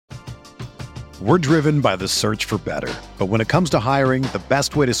We're driven by the search for better. But when it comes to hiring, the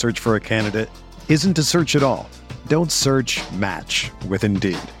best way to search for a candidate isn't to search at all. Don't search, match with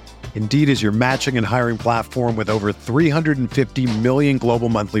Indeed. Indeed is your matching and hiring platform with over 350 million global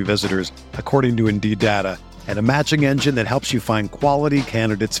monthly visitors, according to Indeed data, and a matching engine that helps you find quality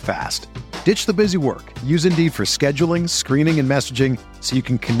candidates fast. Ditch the busy work. Use Indeed for scheduling, screening, and messaging so you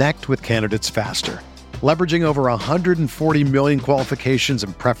can connect with candidates faster. Leveraging over 140 million qualifications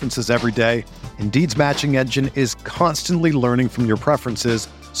and preferences every day, Indeed's matching engine is constantly learning from your preferences,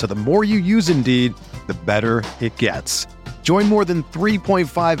 so the more you use Indeed, the better it gets. Join more than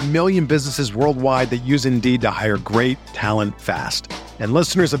 3.5 million businesses worldwide that use Indeed to hire great talent fast. And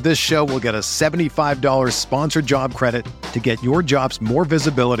listeners of this show will get a $75 sponsored job credit to get your jobs more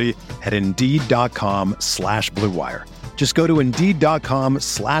visibility at Indeed.com/Blue Wire. Just go to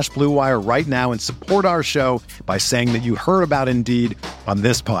Indeed.com/Blue Wire right now and support our show by saying that you heard about Indeed on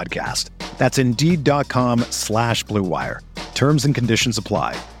this podcast. That's Indeed.com/Blue Wire. Terms and conditions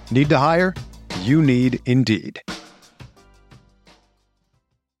apply. Need to hire? You need Indeed.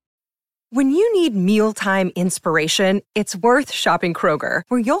 When you need mealtime inspiration, it's worth shopping Kroger,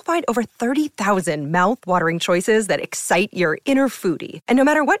 where you'll find over 30,000 mouth-watering choices that excite your inner foodie. And no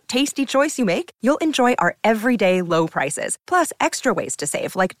matter what tasty choice you make, you'll enjoy our everyday low prices, plus extra ways to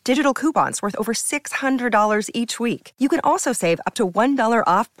save, like digital coupons worth over $600 each week. You can also save up to $1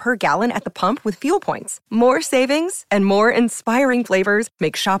 off per gallon at the pump with fuel points. More savings and more inspiring flavors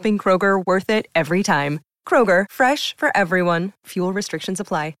make shopping Kroger worth it every time. Kroger, fresh for everyone. Fuel restrictions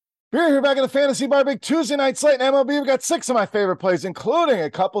apply. We're here back in the Fantasy Bar. Big Tuesday night slate in MLB. We've got 6 of my favorite plays, including a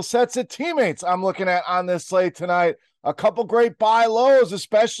couple sets of teammates I'm looking at on this slate tonight. A couple great buy lows,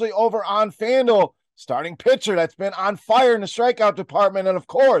 especially over on FanDuel. Starting pitcher that's been on fire in the strikeout department. And, of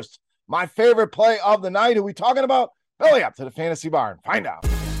course, my favorite play of the night. Who we talking about? Belly up to the Fantasy Bar and find out.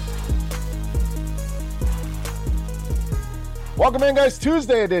 Welcome in, guys.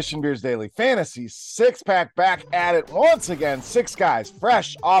 Tuesday edition Beers Daily Fantasy 6-pack back at it once again. 6 guys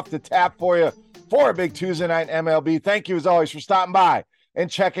fresh off the tap for you for a big Tuesday night MLB. Thank you, as always, for stopping by and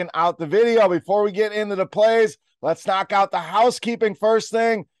checking out the video. Before we get into the plays, let's knock out the housekeeping first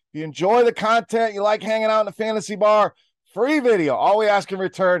thing. If you enjoy the content, you like hanging out in the Fantasy Bar, free video. All we ask in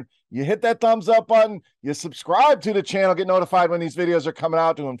return, you hit that thumbs up button, you subscribe to the channel, get notified when these videos are coming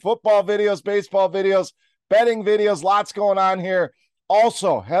out, doing football videos, baseball videos, betting videos, lots going on here.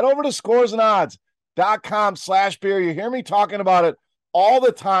 Also, head over to scoresandodds.com/beer. You hear me talking about it all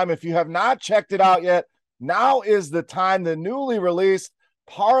the time. If you have not checked it out yet, now is the time. The newly released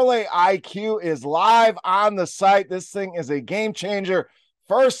Parlay IQ is live on the site. This thing is a game changer.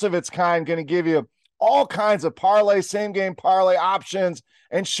 First of its kind, going to give you all kinds of parlay, same game parlay options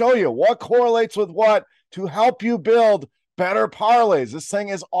and show you what correlates with what to help you build better parlays. This thing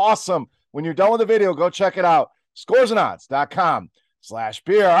is awesome. When you're done with the video, go check it out.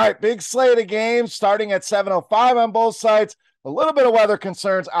 Scoresandodds.com/beer. All right, big slate of games starting at 7:05 on both sites. A little bit of weather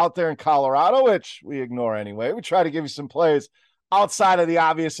concerns out there in Colorado, which we ignore anyway. We try to give you some plays outside of the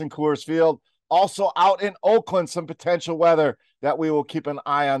obvious in Coors Field. Also out in Oakland, some potential weather that we will keep an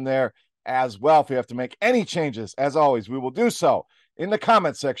eye on there as well. If we have to make any changes, as always, we will do so in the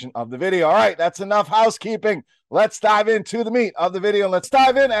comment section of the video. All right, that's enough housekeeping. Let's dive into the meat of the video. Let's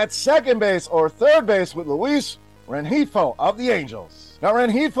dive in at second base or third base with Luis Rengifo of the Angels. Now,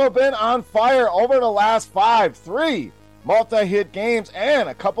 Rengifo been on fire over the last 5, 3 multi-hit games and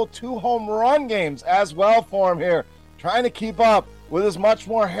a couple 2-home run games as well for him here. Trying to keep up with his much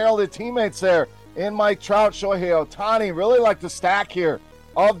more heralded teammates there in Mike Trout, Shohei Ohtani. Really like the stack here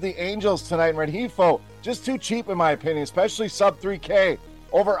of the Angels tonight. Rengifo, just too cheap in my opinion, especially sub 3K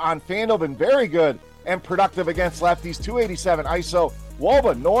over on FanDuel. Been very good and productive against lefties. 287 ISO.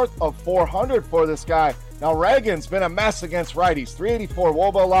 WOBA north of 400 for this guy. Now Reagan's been a mess against righties. 384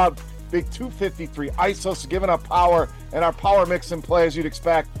 WOBA allowed. Big 253 ISO, so giving up power. And our power mix in play, as you'd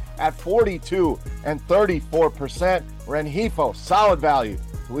expect, at 42 and 34%. Rengifo, solid value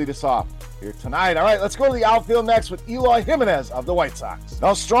to lead us off here tonight. All right, let's go to the outfield next with Eloy Jimenez of the White Sox.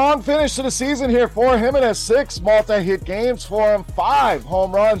 Now, strong finish to the season here for Jimenez. 6 multi-hit games for him, 5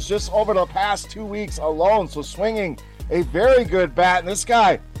 home runs just over the past 2 weeks alone. So swinging a very good bat. And this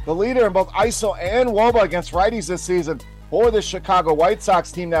guy, the leader in both ISO and WOBA against righties this season for the Chicago White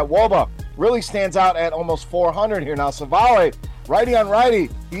Sox team. That WOBA really stands out at almost 400 here. Now, Savale, righty on righty,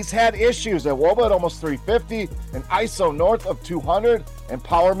 he's had issues at WOBA at almost 350 and ISO north of 200, and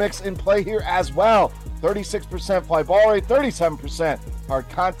power mix in play here as well. 36% fly ball rate, 37% hard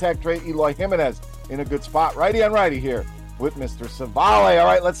contact rate. Eloy Jimenez in a good spot. Righty on righty here with Mr. Savale. All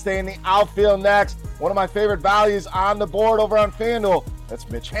right, let's stay in the outfield next. One of my favorite values on the board over on FanDuel, That's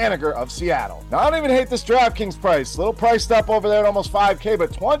Mitch Haniger of Seattle. Now, I don't even hate this DraftKings price. A little priced up over there at almost $5K,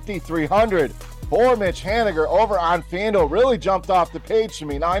 but $2,300 for Mitch Haniger over on FanDuel really jumped off the page to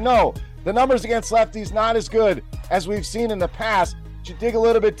me. Now, I know the numbers against lefties not as good as we've seen in the past. But you dig a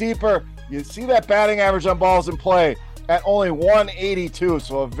little bit deeper, you see that batting average on balls in play at only 182,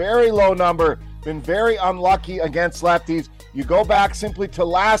 so a very low number. Been very unlucky against lefties. You go back simply to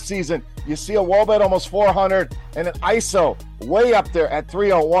last season, you see a WOBA at almost 400 and an ISO way up there at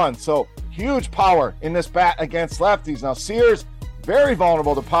 301. So huge power in this bat against lefties. Now Sears, very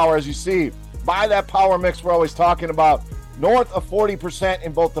vulnerable to power, as you see by that power mix we're always talking about. North of 40%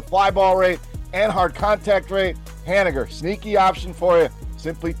 in both the fly ball rate and hard contact rate. Haniger, sneaky option for you.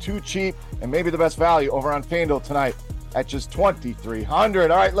 Simply too cheap and maybe the best value over on FanDuel tonight at just $2,300.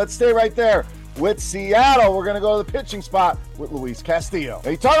 All right, let's stay right there with Seattle. We're going to go to the pitching spot with Luis Castillo.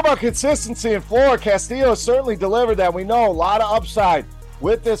 Now, you talk about consistency in floor. Castillo certainly delivered that. We know a lot of upside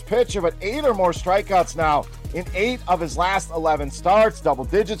with this pitcher, but 8 or more strikeouts now in 8 of his last 11 starts.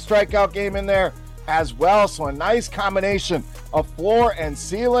 Double-digit strikeout game in there as well. So a nice combination of floor and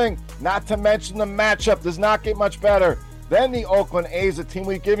ceiling, not to mention the matchup does not get much better than the Oakland A's, a team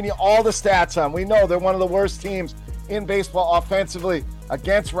we've given you all the stats on. We know they're one of the worst teams in baseball offensively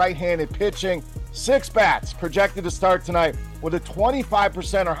against right-handed pitching. 6 bats projected to start tonight with a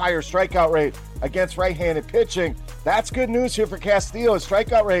 25% or higher strikeout rate against right-handed pitching. That's good news here for Castillo. His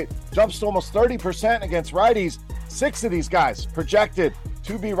strikeout rate jumps to almost 30% against righties. 6 of these guys projected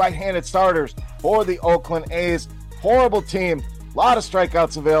to be right-handed starters for the Oakland A's. Horrible team. A lot of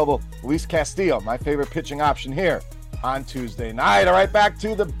strikeouts available. Luis Castillo, my favorite pitching option here on Tuesday night. All right, back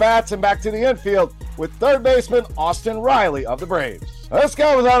to the bats and back to the infield with third baseman Austin Riley of the Braves. Now, this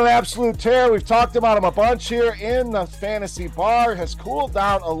guy was on an absolute tear. We've talked about him a bunch here in the fantasy bar. Has cooled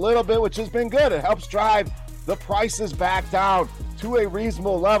down a little bit, which has been good. It helps drive the prices back down to a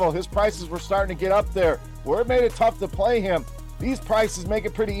reasonable level. His prices were starting to get up there where it made it tough to play him. These prices make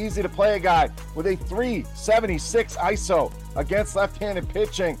it pretty easy to play a guy with a 376 ISO against left-handed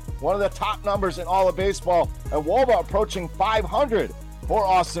pitching, one of the top numbers in all of baseball, and WOBA approaching 500 for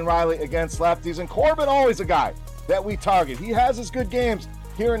Austin Riley against lefties. And Corbin, always a guy that we target. He has his good games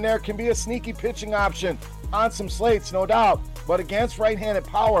here and there, can be a sneaky pitching option on some slates, no doubt, but against right-handed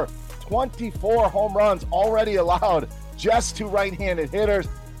power, 24 home runs already allowed just to right-handed hitters.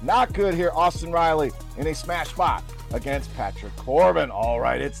 Not good here, Austin Riley in a smash spot against Patrick Corbin. All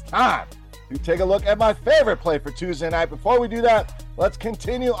right, it's time to take a look at my favorite play for Tuesday night. Before we do that, let's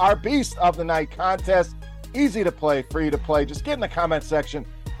continue our Beast of the Night contest. Easy to play, free to play. Just get in the comment section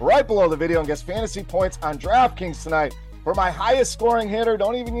right below the video and guess fantasy points on DraftKings tonight for my highest scoring hitter.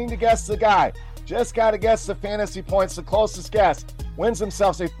 Don't even need to guess the guy. Just got to guess the fantasy points. The closest guess wins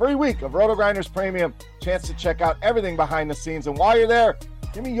themselves a free week of Roto-Grinders Premium. Chance to check out everything behind the scenes. And while you're there,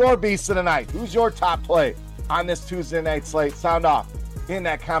 give me your Beast of the Night. Who's your top play on this Tuesday night slate? Sound off in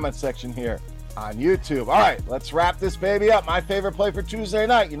that comment section here on YouTube. All right, let's wrap this baby up. My favorite play for Tuesday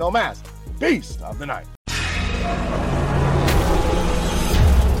night, you know, Mass, Beast of the Night.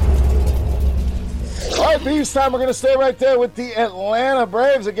 All right, Beast time. We're going to stay right there with the Atlanta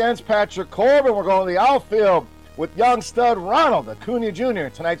Braves against Patrick Corbin. We're going to the outfield with young stud Ronald Acuna Jr.,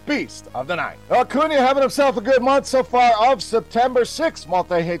 tonight's Beast of the Night. Acuna having himself a good month so far of September. 6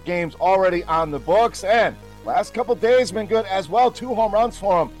 multi-hit games already on the books, and last couple days been good as well. 2 home runs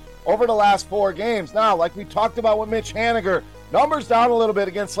for him over the last 4 games. Now, like we talked about with Mitch Haniger, numbers down a little bit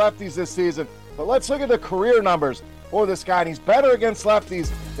against lefties this season, but let's look at the career numbers for this guy. And he's better against lefties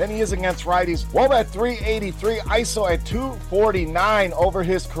than he is against righties. WOBA at 383, ISO at 249 over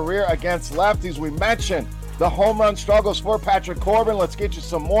his career against lefties. We mentioned the home run struggles for Patrick Corbin. Let's get you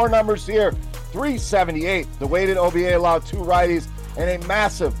some more numbers here. 378, the weighted OBA allowed 2 righties, and a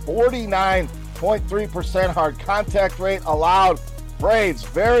massive 49.3% hard contact rate allowed. Braves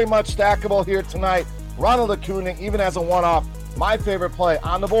very much stackable here tonight. Ronald Acuna, even as a one-off, my favorite play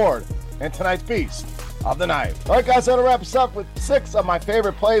on the board and tonight's Beast of the Night. All right, guys, that'll wrap us up with 6 of my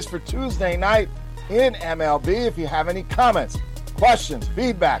favorite plays for Tuesday night in MLB. If you have any comments, questions,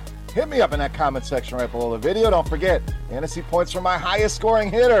 feedback, hit me up in that comment section right below the video. Don't forget, fantasy points for my highest scoring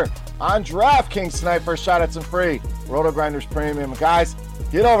hitter on DraftKings tonight for a shot at some free Roto-Grinders Premium. Guys,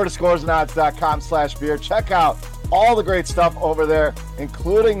 get over to scoresandodds.com/beer. Check out all the great stuff over there,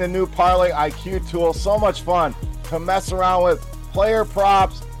 including the new Parlay IQ tool. So much fun to mess around with. Player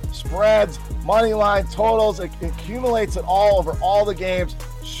props, spreads, money line, totals. It accumulates it all over all the games,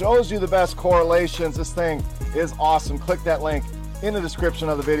 shows you the best correlations. This thing is awesome. Click that link in the description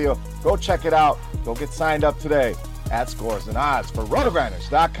of the video. Go check it out. Go get signed up today at Scores and Odds. For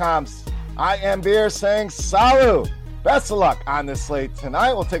Roto-Grinders.com, I am Beer saying salut Best of luck on this slate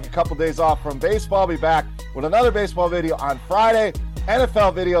tonight. We'll take a couple days off from baseball. Be back with another baseball video on Friday.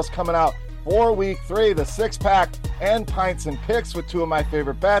 NFL videos coming out for week 3, the 6-pack and pints and picks with 2 of my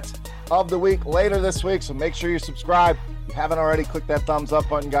favorite bets of the week later this week. So make sure you subscribe. If you haven't already, click that thumbs up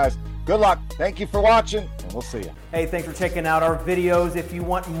button, guys. Good luck. Thank you for watching, and we'll see you. Hey, thanks for checking out our videos. If you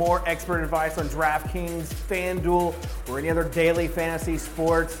want more expert advice on DraftKings, FanDuel, or any other daily fantasy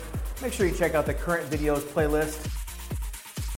sports, make sure you check out the current videos playlist